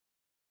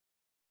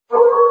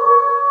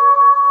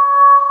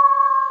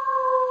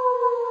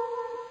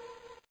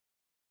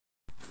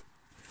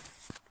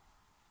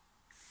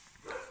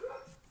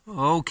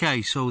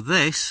Okay, so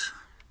this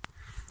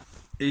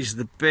is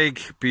the big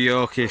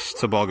Bjorkis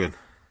toboggan,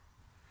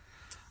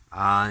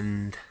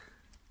 and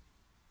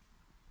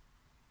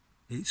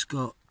it's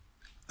got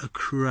a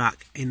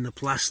crack in the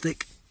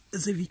plastic,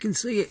 as if you can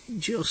see it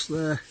just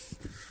there.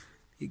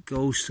 It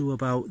goes to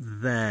about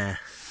there,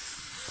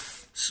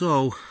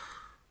 so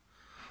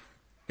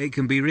it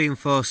can be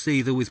reinforced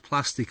either with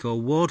plastic or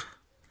wood.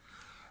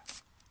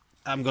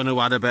 I'm going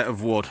to add a bit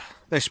of wood,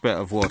 this bit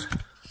of wood.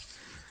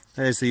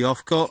 There's the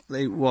offcut.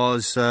 It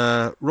was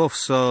rough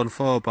sawn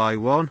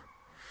 4x1.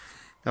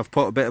 I've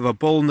put a bit of a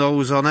bull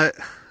nose on it.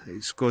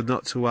 It's good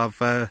not to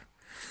have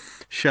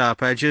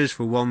sharp edges.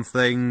 For one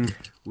thing,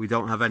 we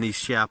don't have any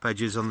sharp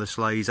edges on the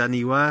sleighs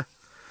anywhere,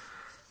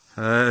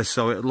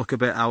 so it'll look a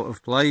bit out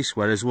of place,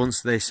 whereas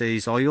once this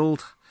is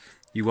oiled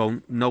you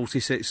won't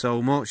notice it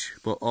so much,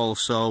 but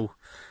also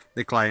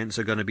the clients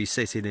are going to be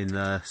sitting in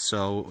there,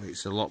 so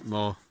it's a lot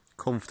more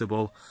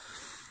comfortable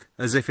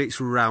as if it's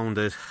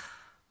rounded.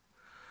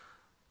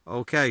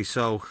 Okay,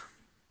 so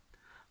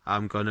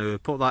I'm going to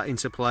put that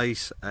into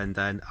place and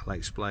then I'll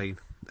explain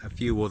a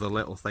few other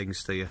little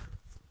things to you.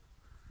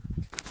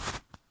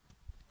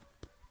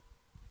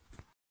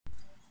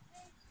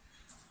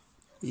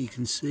 You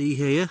can see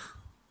here,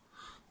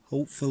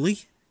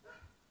 hopefully,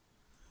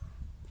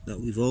 that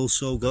we've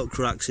also got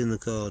cracks in the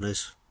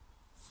corners.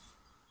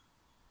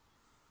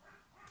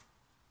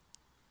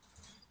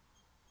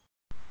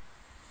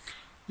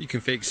 You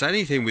can fix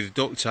anything with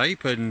duct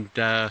tape and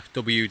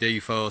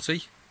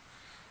WD-40.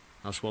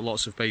 That's what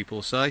lots of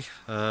people say.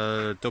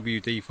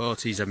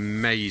 WD-40 is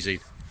amazing.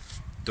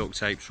 Duct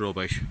tape's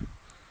rubbish.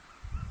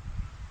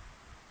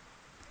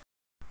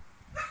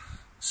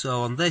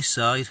 So on this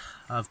side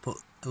I've put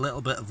a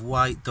little bit of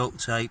white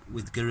duct tape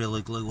with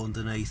Gorilla Glue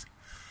underneath.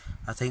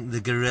 I think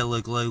the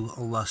Gorilla Glue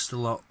will last a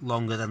lot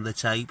longer than the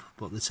tape,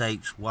 but the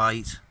tape's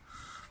white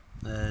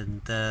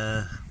and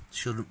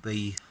shouldn't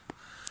be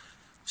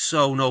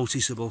so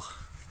noticeable.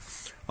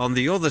 On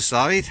the other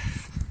side,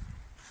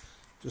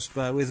 just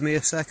bear with me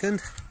a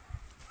second.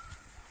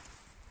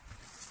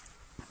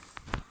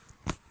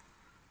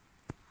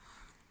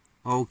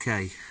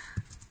 Okay,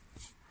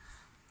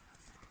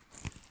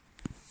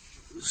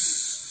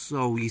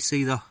 so you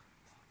see the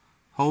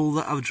hole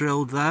that I've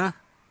drilled there?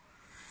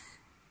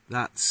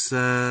 That's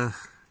yeah,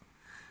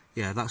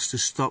 that's to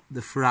stop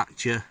the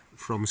fracture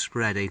from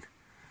spreading.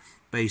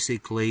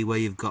 Basically, where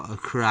you've got a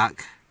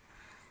crack,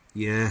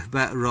 you're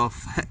better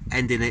off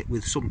ending it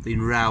with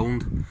something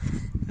round,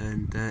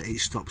 and it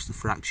stops the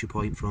fracture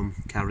point from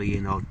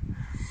carrying on.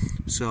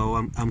 So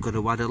I'm going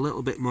to add a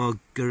little bit more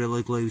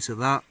Gorilla Glue to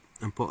that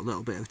and put a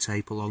little bit of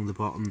tape along the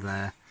bottom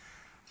there,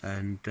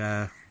 and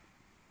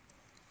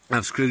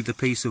I've screwed the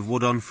piece of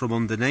wood on from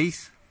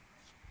underneath.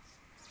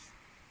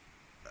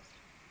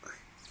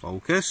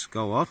 Focus,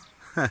 go on.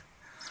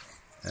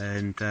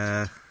 And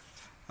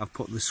I've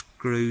put the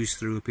screws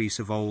through a piece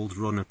of old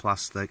runner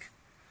plastic,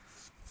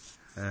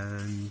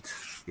 and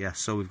yeah,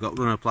 so we've got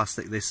runner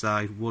plastic this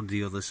side, wood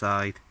the other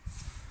side,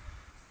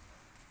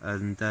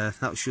 and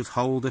that should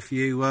hold a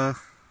few I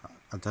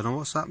don't know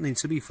what's happening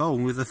to my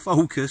phone with the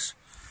focus.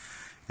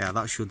 Yeah,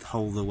 that should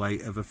hold the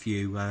weight of a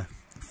few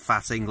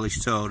fat English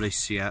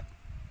tourists yet.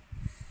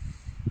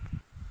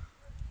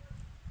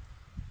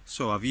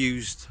 So I've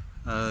used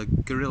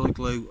Gorilla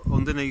Glue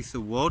underneath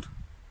the wood,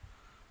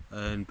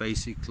 and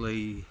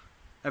basically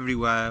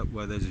everywhere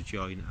where there's a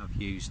joint I've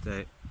used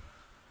it.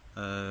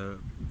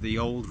 The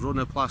old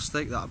runner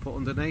plastic that I put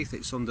underneath,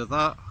 it's under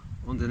that,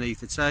 underneath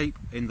the tape,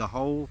 in the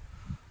hole.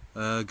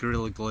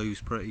 Gorilla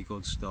Glue's pretty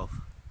good stuff.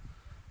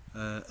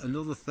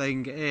 Another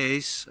thing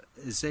is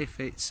if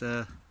it's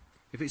a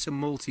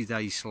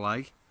multi-day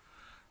sleigh,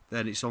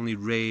 then it's only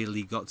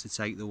really got to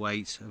take the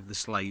weight of the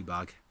sleigh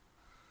bag.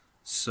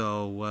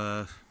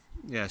 So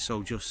yeah,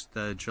 so just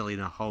drilling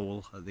a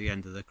hole at the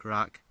end of the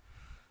crack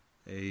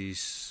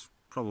is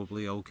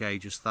probably okay,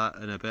 just that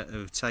and a bit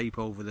of tape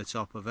over the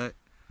top of it.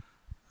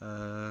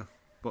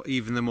 But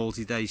even the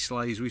multi-day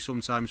sleighs, we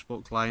sometimes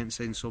put clients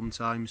in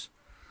sometimes.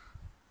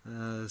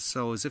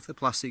 So as if the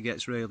plastic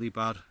gets really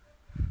bad,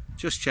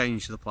 just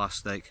change the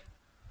plastic.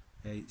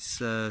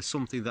 It's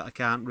something that I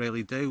can't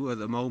really do at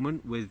the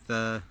moment with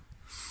the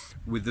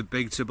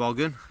big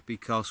toboggan,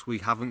 because we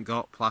haven't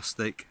got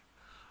plastic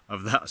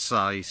of that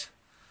size.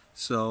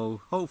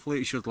 So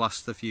hopefully it should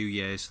last a few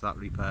years, that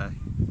repair,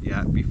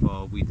 yeah,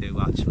 before we do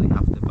actually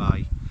have to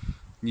buy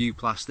new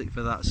plastic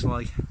for that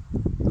sleigh.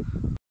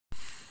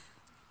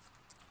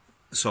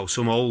 So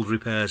some old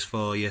repairs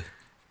for you.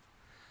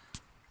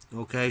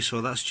 Okay, so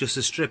that's just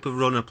a strip of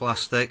runner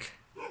plastic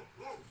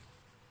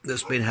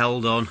that's been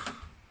held on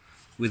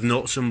with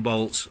nuts and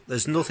bolts.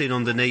 There's nothing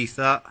underneath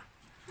that,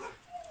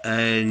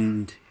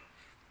 and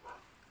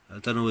I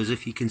don't know as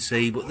if you can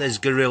see, but there's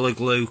Gorilla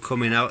Glue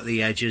coming out of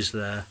the edges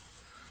there.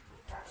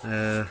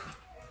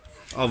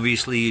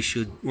 Obviously you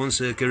should, once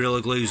the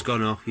Gorilla Glue's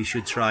gone off, you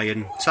should try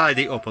and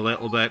tidy it up a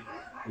little bit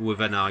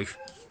with a knife.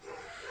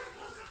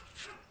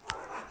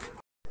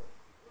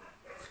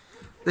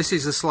 This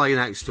is the sleigh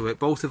next to it.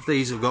 Both of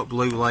these have got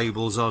blue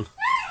labels on.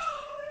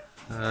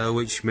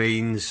 which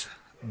means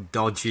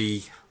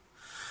dodgy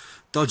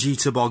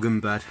toboggan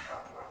bed.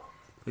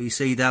 But you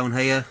see down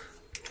here,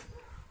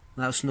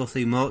 that's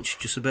nothing much,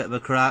 just a bit of a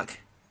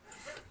crack,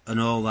 and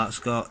all that's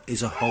got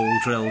is a hole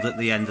drilled at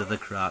the end of the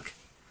crack.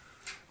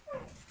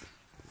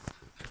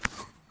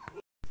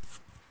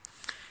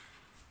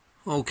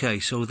 Okay,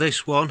 so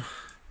this one,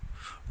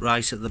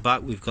 right at the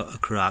back, we've got a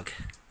crack,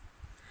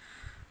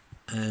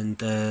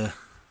 and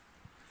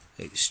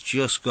it's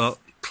just got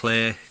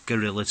clear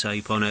Gorilla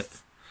Tape on it.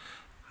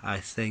 I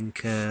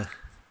think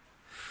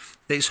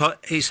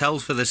it's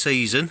held for the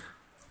season,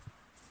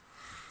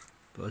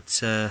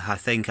 but I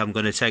think I'm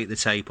going to take the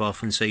tape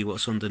off and see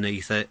what's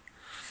underneath it,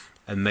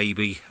 and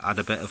maybe add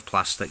a bit of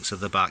plastic to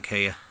the back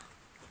here.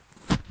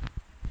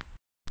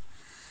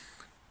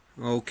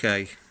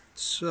 Okay,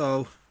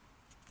 so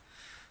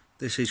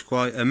this is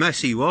quite a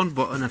messy one,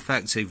 but an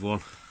effective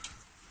one.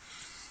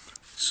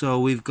 So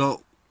we've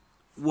got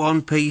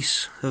one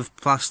piece of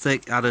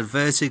plastic added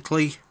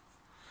vertically,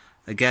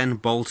 again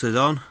bolted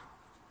on.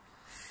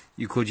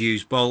 You could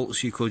use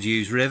bolts, you could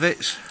use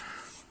rivets.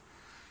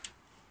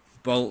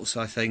 Bolts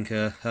I think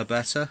are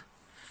better.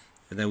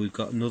 And then we've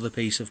got another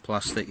piece of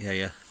plastic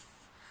here.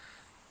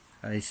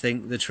 I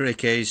think the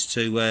trick is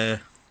to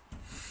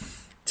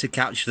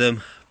catch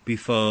them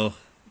before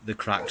the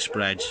crack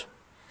spreads,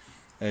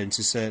 and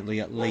to certainly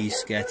at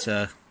least get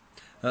a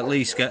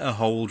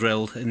hole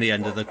drilled in the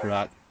end of the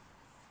crack.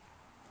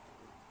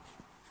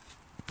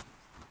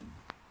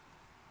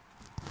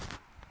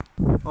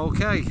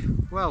 Okay,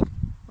 well,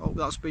 hope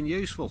that's been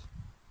useful.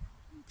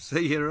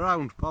 See you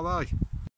around. Bye bye.